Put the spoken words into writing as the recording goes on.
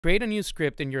Create a new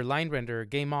script in your line renderer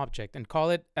GameObject and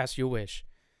call it as you wish.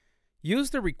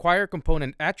 Use the require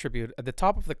component attribute at the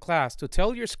top of the class to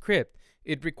tell your script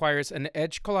it requires an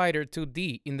edge collider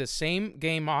 2D in the same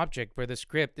GameObject where the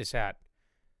script is at.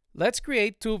 Let's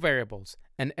create two variables,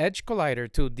 an edge collider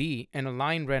 2D and a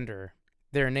line renderer.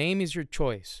 Their name is your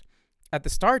choice. At the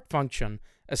start function,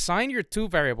 assign your two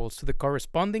variables to the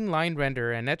corresponding line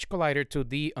renderer and edge collider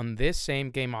 2D on this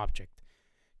same GameObject.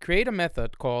 Create a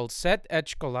method called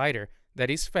setEdgeCollider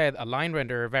that is fed a line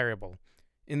renderer variable.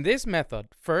 In this method,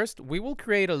 first we will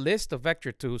create a list of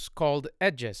vector2s called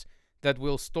edges that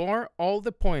will store all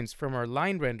the points from our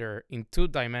line renderer in 2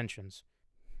 dimensions.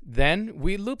 Then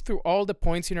we loop through all the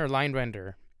points in our line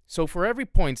renderer. So for every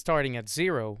point starting at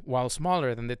 0, while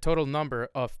smaller than the total number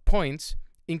of points,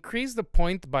 increase the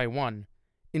point by 1.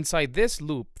 Inside this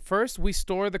loop, first we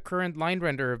store the current line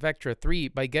renderer vector 3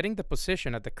 by getting the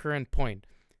position at the current point.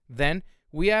 Then,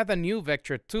 we add a new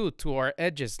vector 2 to our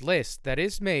edges list that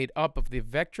is made up of the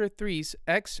vector 3's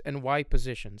x and y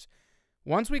positions.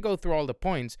 Once we go through all the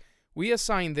points, we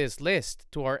assign this list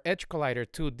to our edge collider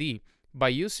 2D by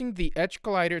using the edge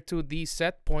collider 2D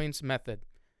setPoints method.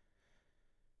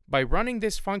 By running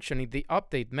this function in the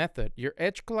update method, your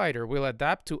edge collider will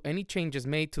adapt to any changes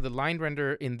made to the line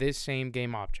renderer in this same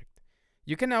GameObject.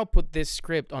 You can now put this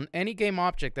script on any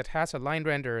GameObject that has a line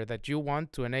renderer that you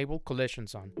want to enable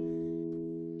collisions on.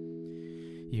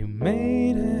 You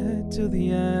made it to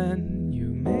the end, you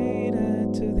made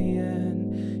it to the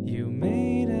end, you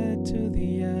made it to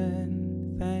the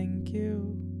end, thank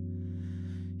you.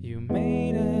 You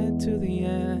made it to the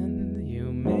end,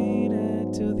 you made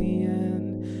it to the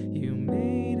end, you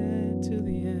made it to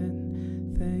the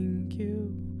end, thank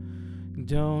you.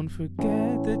 Don't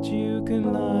forget that you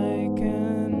can like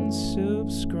and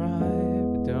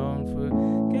subscribe. Don't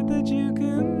forget that you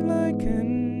can like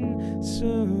and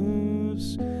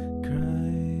subscribe.